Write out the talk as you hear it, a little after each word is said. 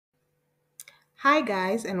Hi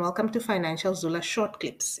guys, and welcome to Financial Zula Short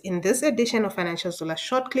Clips. In this edition of Financial Zula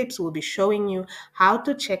Short Clips, we'll be showing you how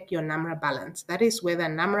to check your NAMRA balance. That is whether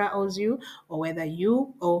NAMRA owes you or whether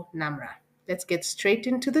you owe NAMRA. Let's get straight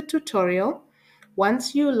into the tutorial.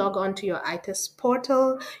 Once you log on to your ITAS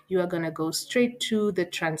portal, you are going to go straight to the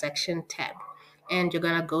transaction tab and you're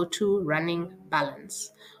going to go to running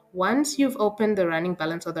balance. Once you've opened the running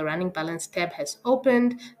balance or the running balance tab has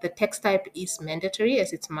opened, the text type is mandatory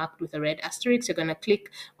as it's marked with a red asterisk. You're going to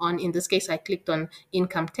click on, in this case, I clicked on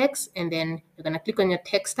income tax, and then you're going to click on your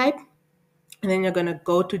text type, and then you're going to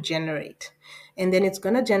go to generate. And then it's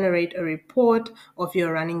going to generate a report of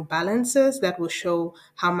your running balances that will show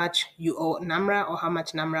how much you owe NAMRA or how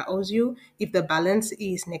much NAMRA owes you. If the balance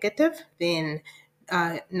is negative, then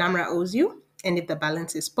NAMRA owes you. And if the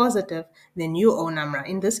balance is positive, then you owe NAMRA.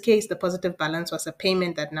 In this case, the positive balance was a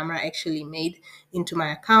payment that NAMRA actually made into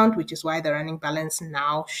my account, which is why the running balance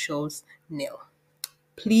now shows nil.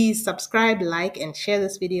 Please subscribe, like, and share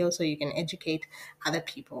this video so you can educate other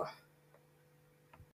people.